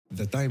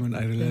the time when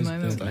I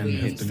realized that I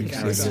have to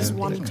leave. This is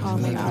one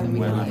time I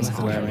realized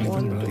I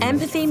want.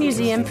 Empathy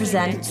Museum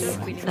presents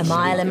A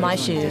Mile in My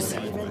Shoes.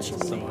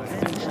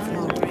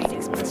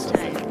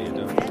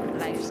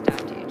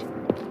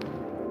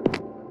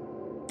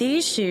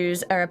 These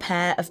shoes are a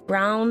pair of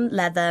brown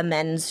leather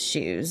men's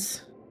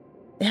shoes.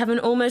 They have an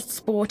almost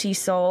sporty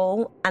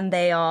sole, and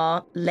they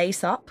are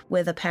lace-up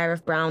with a pair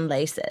of brown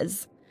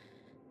laces.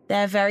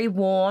 They're very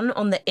worn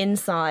on the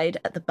inside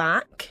at the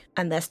back,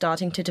 and they're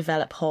starting to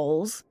develop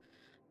holes.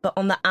 But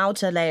on the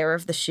outer layer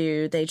of the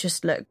shoe, they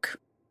just look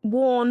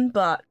worn,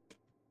 but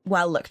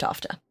well looked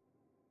after.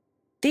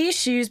 These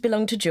shoes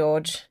belong to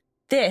George.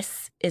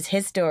 This is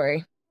his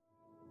story.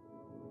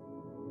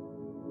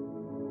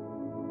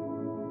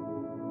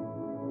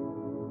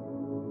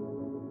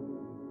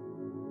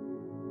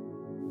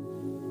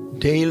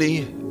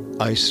 Daily,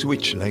 I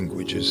switch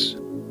languages,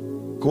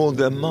 call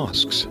them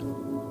masks.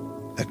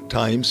 At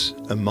times,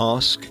 a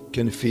mask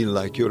can feel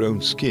like your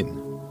own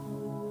skin.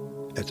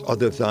 At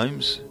other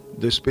times,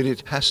 the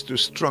spirit has to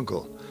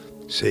struggle,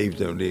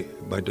 saved only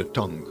by the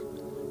tongue.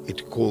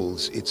 It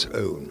calls its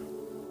own.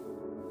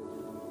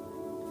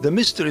 The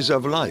mysteries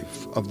of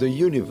life, of the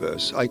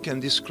universe, I can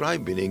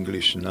describe in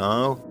English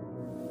now,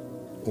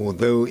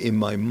 although in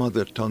my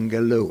mother tongue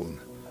alone,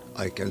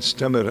 I can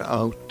stammer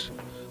out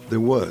the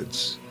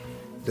words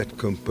that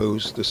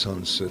compose the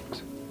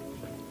sunset,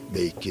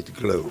 make it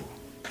glow.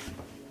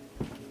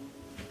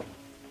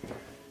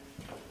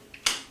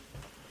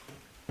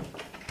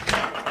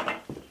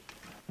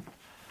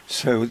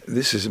 So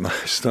this is my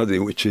study,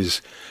 which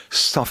is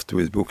stuffed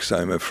with books,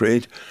 I'm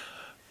afraid.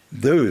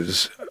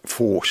 Those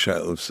 4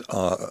 shelves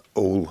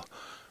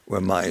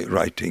were my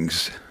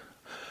writings.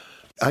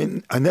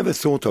 I never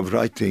thought of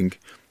writing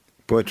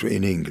poetry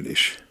in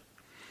English.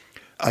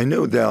 I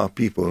know there are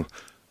people,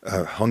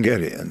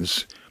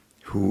 Hungarians,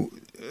 who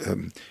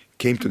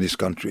came to this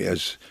country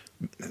as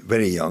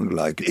very young,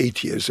 like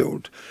 8 years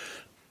old.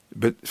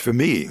 But for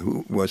me,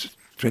 who was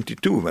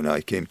 22 when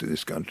I came to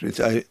this country,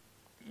 I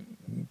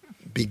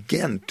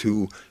began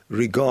to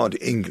regard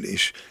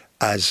English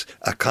as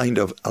a kind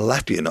of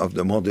Latin of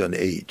the modern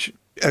age,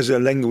 as a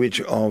language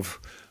of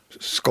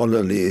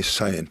scholarly,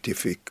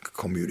 scientific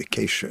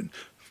communication.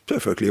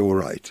 Perfectly all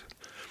right.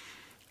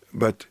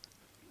 But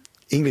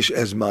English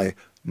as my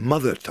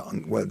mother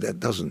tongue, well, that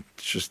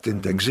just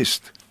didn't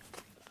exist.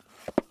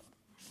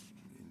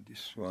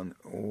 This one,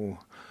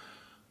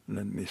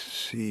 let me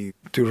see.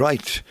 To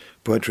write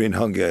poetry in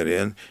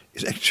Hungarian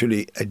is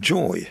actually a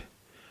joy,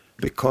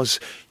 because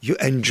you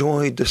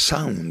enjoy the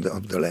sound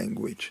of the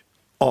language.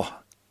 O,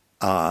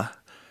 a,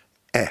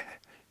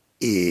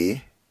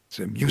 e. It's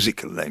a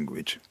musical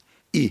language.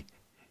 I,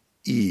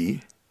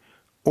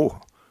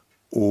 o.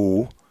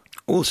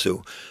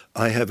 Also,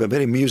 I have a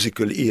very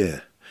musical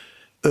ear.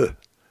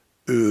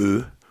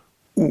 U.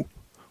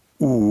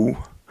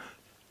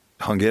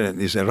 Hungarian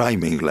is a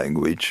rhyming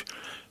language,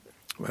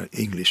 where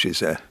English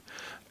is a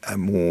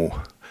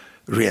more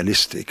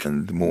realistic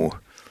and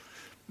more,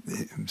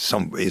 in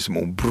some ways,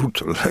 more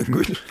brutal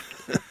language.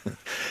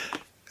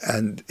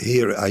 And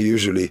here I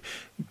usually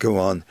go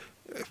on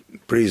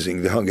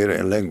praising the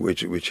Hungarian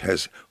language, which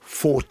has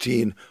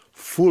 14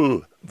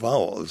 full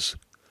vowels.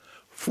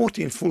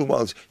 14 full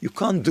vowels. You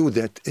can't do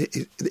that.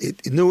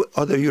 No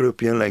other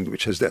European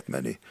language has that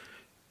many.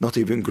 Not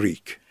even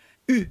Greek.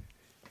 U.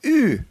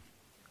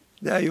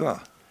 There you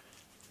are.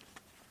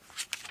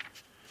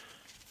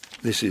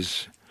 This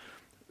is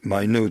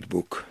my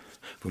notebook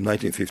from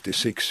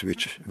 1956,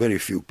 which very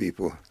few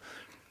people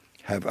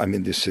have. I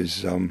mean, this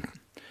is, the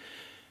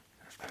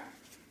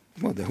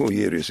whole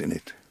year is in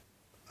it.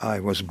 I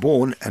was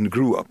born and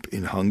grew up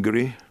in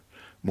Hungary,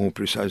 more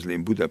precisely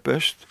in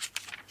Budapest,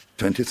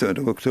 23rd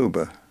of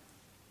October.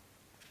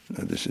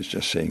 Now, this is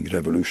just saying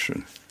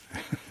revolution.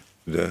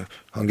 The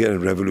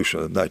Hungarian Revolution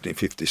of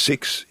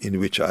 1956, in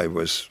which I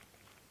was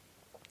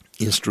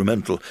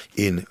instrumental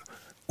in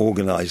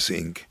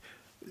organizing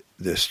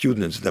the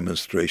students'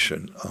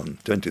 demonstration on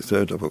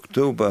 23rd of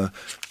October.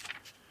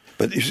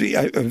 But you see,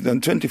 on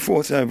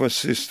 24th I was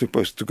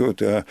supposed to go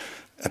to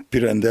a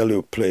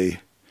Pirandello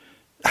play.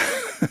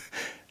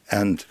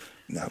 And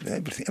now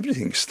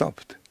everything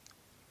stopped.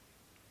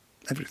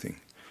 Everything.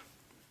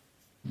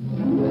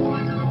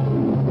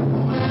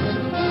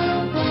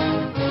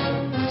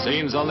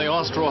 Scenes on the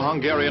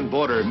Austro-Hungarian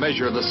border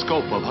measure the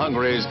scope of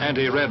Hungary's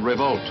anti-Red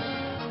revolt.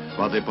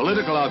 But the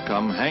political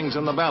outcome hangs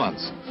in the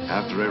balance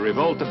after a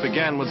revolt that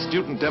began with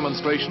student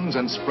demonstrations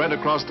and spread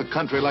across the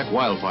country like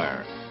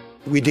wildfire.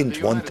 We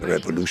didn't want a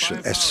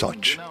revolution as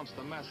such.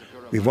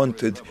 We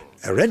wanted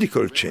a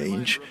radical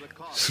change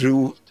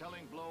through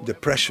the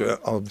pressure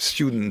of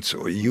students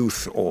or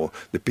youth or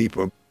the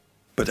people.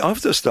 But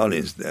after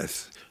Stalin's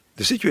death,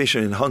 the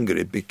situation in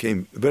Hungary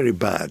became very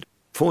bad.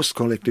 Forced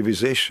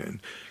collectivization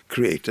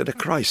created a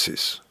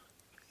crisis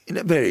in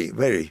a very,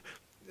 very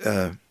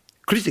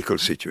critical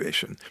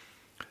situation.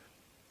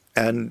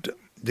 And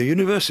the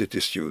university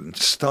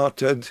students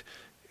started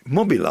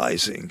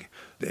mobilizing.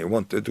 They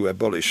wanted to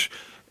abolish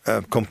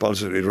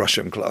compulsory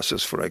Russian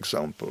classes, for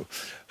example.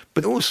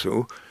 But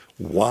also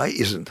Why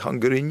isn't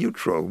Hungary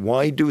neutral?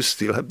 Why do we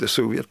still have the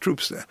Soviet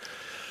troops there?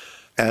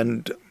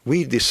 And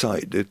we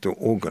decided to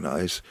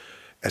organize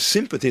a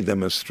sympathy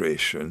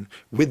demonstration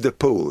with the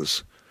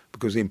Poles,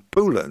 because in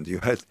Poland you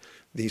had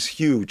this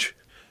huge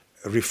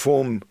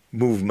reform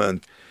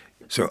movement.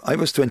 So I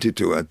was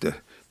 22 at the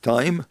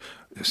time,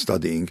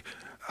 studying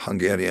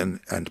Hungarian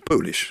and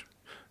Polish.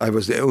 I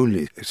was the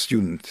only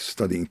student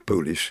studying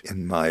Polish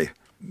in my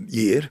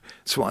year.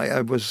 That's why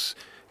I was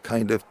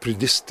kind of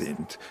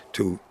predestined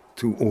to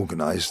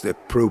organize the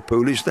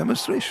pro-Polish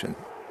demonstration.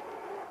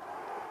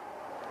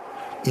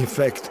 In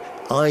fact,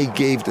 I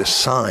gave the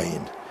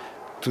sign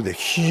to the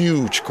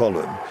huge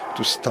column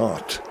to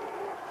start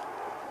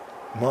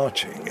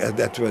marching. And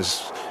that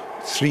was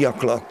 3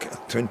 o'clock,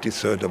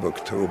 23rd of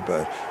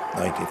October,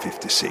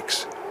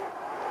 1956.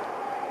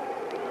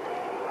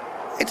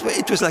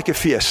 It was like a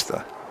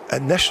fiesta, a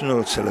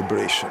national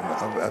celebration,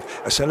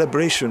 a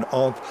celebration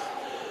of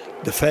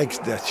the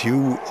fact that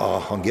you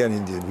are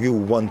Hungarian, you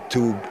want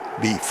to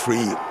be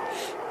free.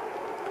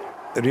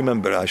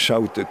 Remember, I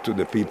shouted to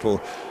the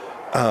people,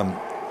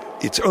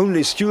 it's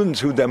only students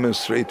who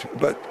demonstrate,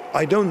 but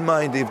I don't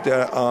mind if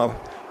there are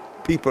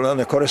people on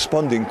a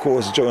corresponding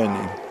course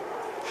joining.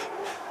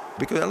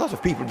 Because a lot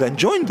of people then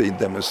joined the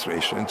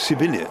demonstration,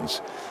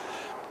 civilians.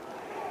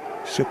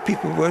 So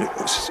people were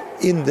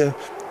in the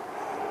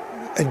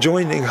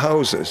adjoining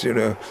houses,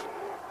 and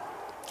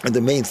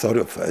the main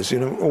thoroughfares,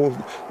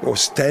 all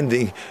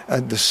standing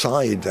at the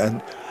side.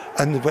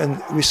 And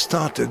when we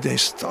started, they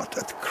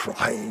started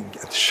crying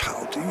and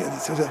shouting. And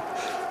it was an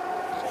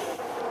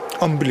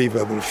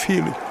unbelievable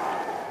feeling.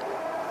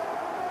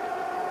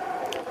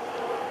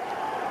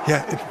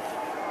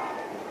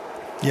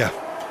 Yeah.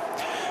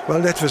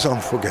 Well, that was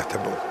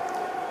unforgettable.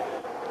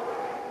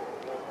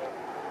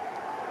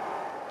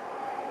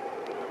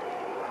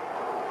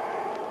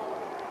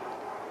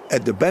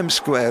 At the BAM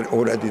Square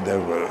already there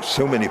were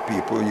so many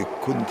people you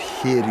couldn't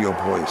hear your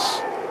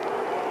voice.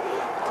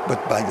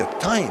 But by the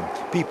time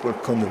people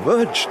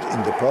converged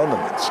in the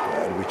Parliament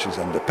Square, which is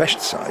on the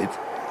Pest side,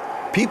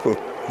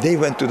 they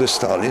went to the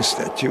Stalin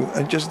statue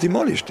and just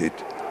demolished it.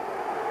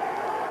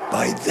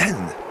 By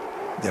then,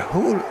 the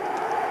whole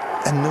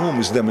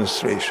enormous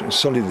demonstration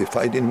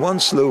solidified in one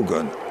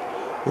slogan,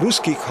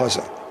 Ruski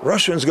Khaza,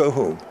 Russians go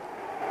home.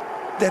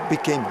 That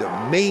became the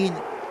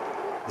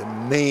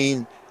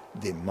main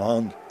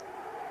demand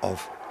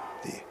of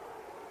the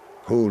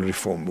whole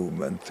reform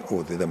movement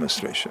or the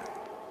demonstration.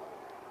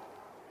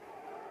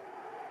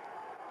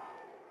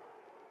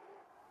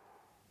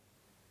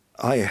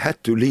 I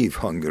had to leave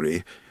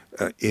Hungary.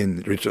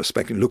 In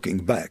retrospect, looking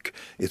back,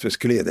 it was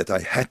clear that I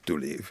had to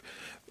leave,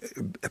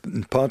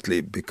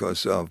 partly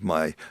because of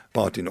my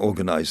part in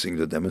organizing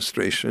the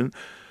demonstration.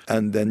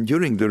 And then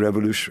during the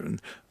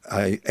revolution,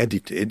 I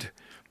edited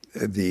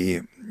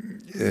the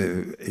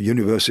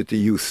University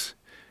Youth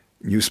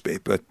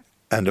newspaper.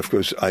 And of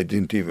course, I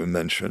didn't even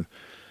mention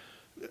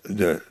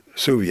the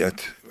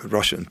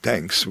Soviet-Russian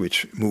tanks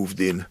which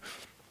moved in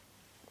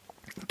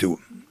to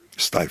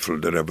stifle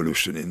the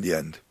revolution in the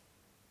end.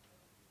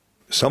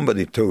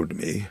 Somebody told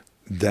me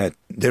that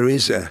there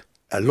is a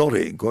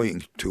lorry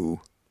going to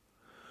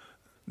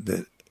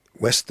the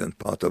western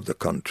part of the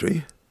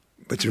country,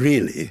 but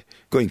really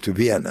going to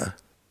Vienna.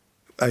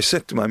 I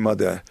said to my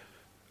mother,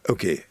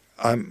 okay,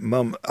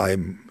 Mom,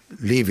 I'm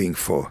leaving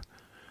for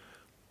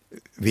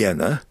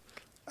Vienna,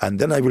 and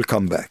then I will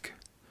come back.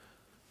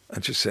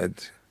 And she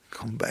said,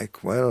 come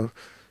back? Well,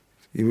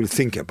 you will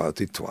think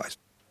about it twice.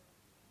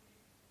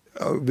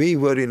 We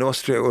were in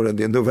Austria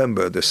already on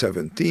November the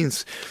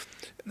 17th.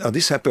 Now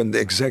this happened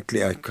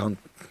exactly, I can't,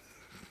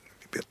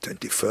 maybe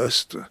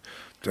 21st,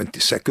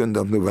 22nd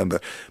of November.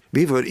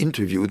 We were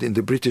interviewed in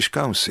the British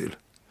Council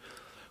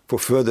for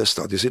further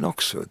studies in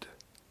Oxford.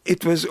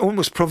 It was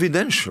almost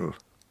providential.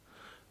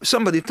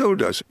 Somebody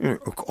told us,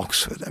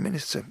 Oxford, I mean,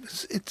 it's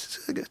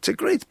a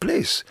great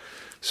place.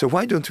 So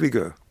why don't we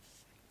go?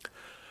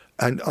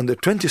 And on the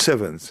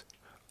 27th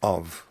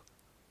of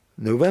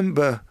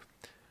November,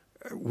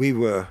 we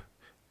were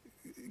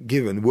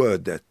given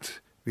word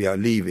that we are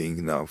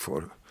leaving now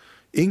for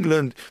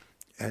England,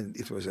 and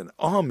it was an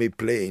army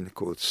plane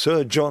called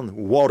Sir John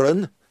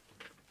Warren,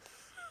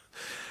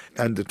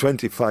 and the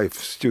 25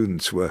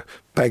 students were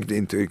packed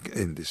in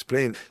this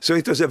plane. So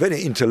it was a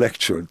very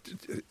intellectual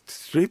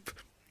trip.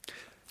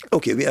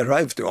 Okay, we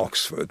arrived to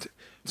Oxford.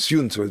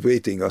 Students were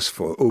waiting us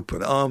for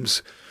open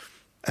arms,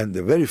 and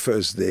the very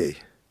first day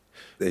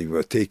they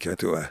were taken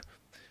to a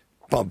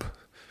pub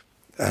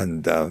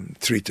and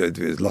treated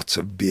with lots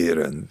of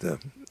beer,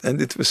 and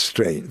it was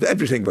strange.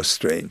 Everything was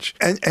strange.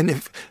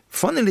 And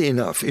funnily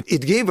enough,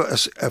 it gave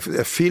us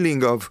a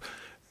feeling of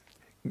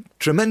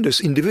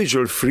tremendous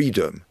individual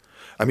freedom.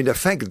 I mean, the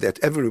fact that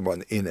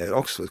everyone in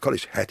Oxford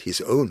College had his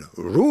own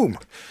room.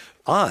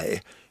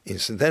 I, in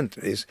St.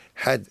 Andrews,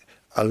 had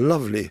a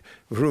lovely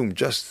room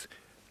just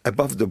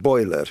above the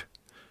boiler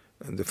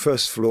on the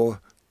first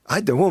floor. I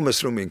had the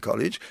warmest room in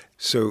college,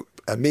 so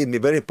it made me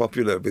very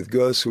popular with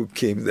girls who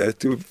came there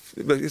too.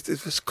 But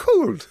it was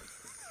cold.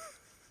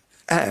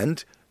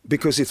 And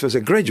because it was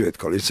a graduate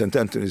college, St.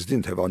 Anthony's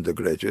didn't have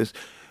undergraduates,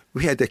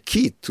 we had a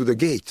key to the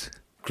gate.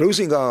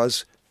 Closing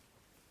hours,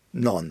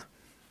 none.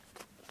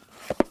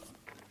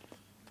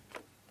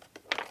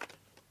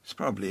 It's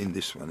probably in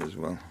this one as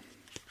well.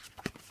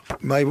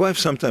 My wife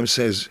sometimes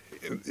says,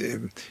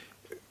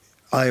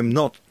 I am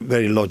not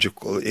very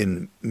logical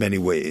in many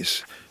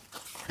ways.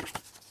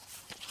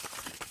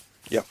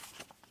 Yeah,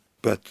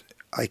 but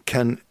I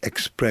can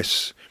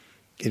express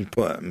in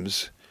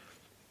poems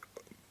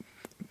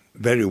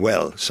very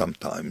well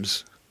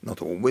sometimes,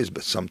 not always,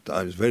 but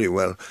sometimes very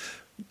well,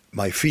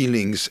 my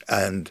feelings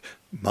and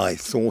my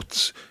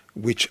thoughts,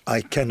 which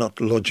I cannot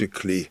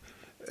logically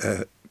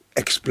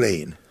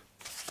explain.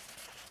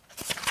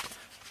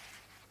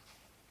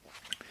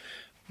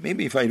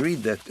 Maybe if I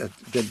read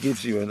that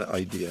gives you an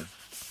idea.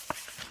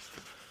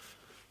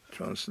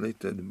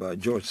 Translated by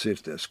George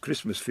Sirtes,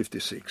 Christmas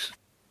 56.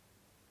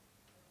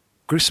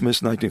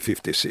 Christmas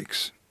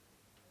 1956.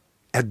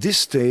 At this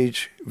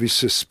stage, we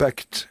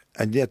suspect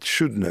and yet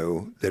should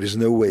know there is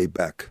no way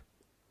back.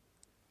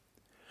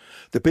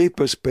 The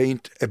papers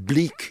paint a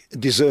bleak,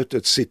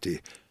 deserted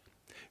city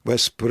where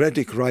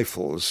sporadic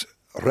rifles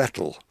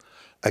rattle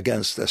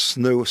against a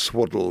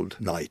snow-swaddled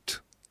night.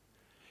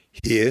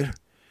 Here,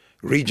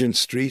 Regent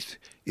Street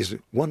is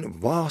one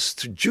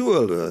vast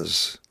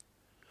jeweller's,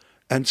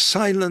 and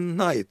silent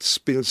night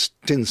spills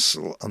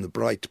tinsel on the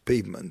bright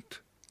pavement.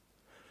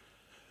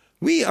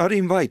 We are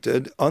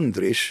invited,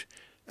 Andrich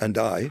and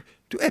I,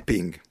 to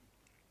Epping,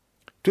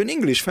 to an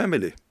English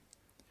family.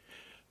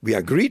 We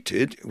are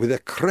greeted with a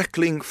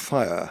crackling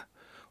fire,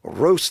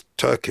 roast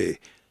turkey,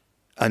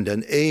 and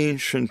an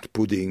ancient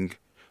pudding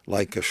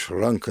like a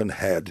shrunken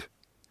head,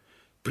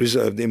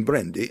 preserved in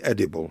brandy,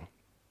 edible.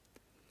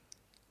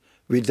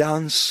 We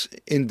dance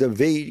in the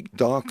vague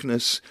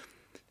darkness,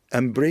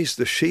 embrace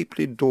the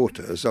shapely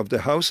daughters of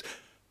the house,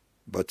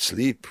 but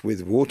sleep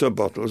with water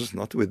bottles,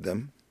 not with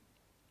them.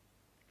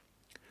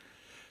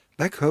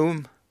 Back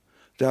home,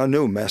 there are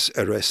no mass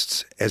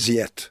arrests as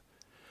yet.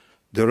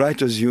 The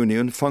Writers'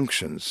 Union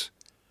functions,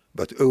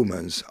 but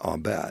omens are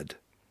bad.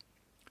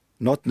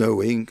 Not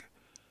knowing,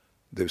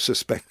 though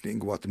suspecting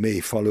what may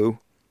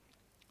follow,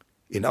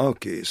 in our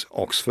case,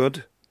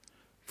 Oxford,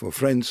 for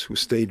friends who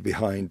stayed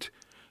behind,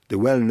 the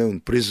well-known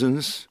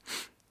prisons,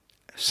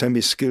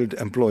 semi-skilled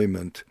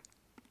employment.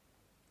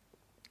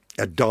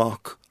 A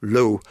dark,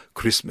 low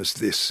Christmas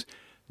this,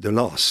 the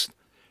last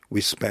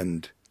we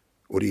spend,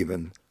 or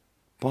even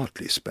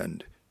partly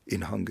spend,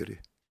 in Hungary.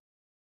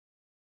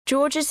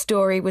 George's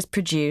story was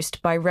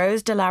produced by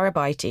Rose de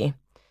Larrabaiti.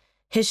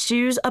 His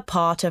shoes are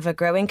part of a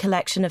growing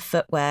collection of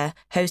footwear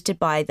hosted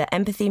by the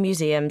Empathy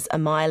Museum's A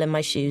Mile in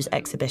My Shoes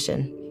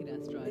exhibition.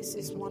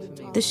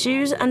 The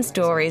shoes and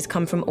stories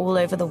come from all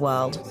over the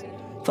world.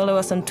 Follow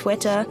us on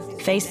Twitter,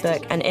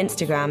 Facebook and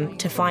Instagram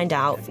to find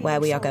out where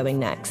we are going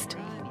next.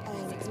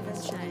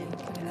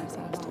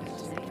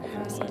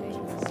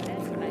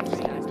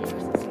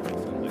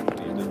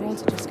 And we're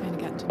also just kind of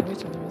getting to know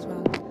each other as well.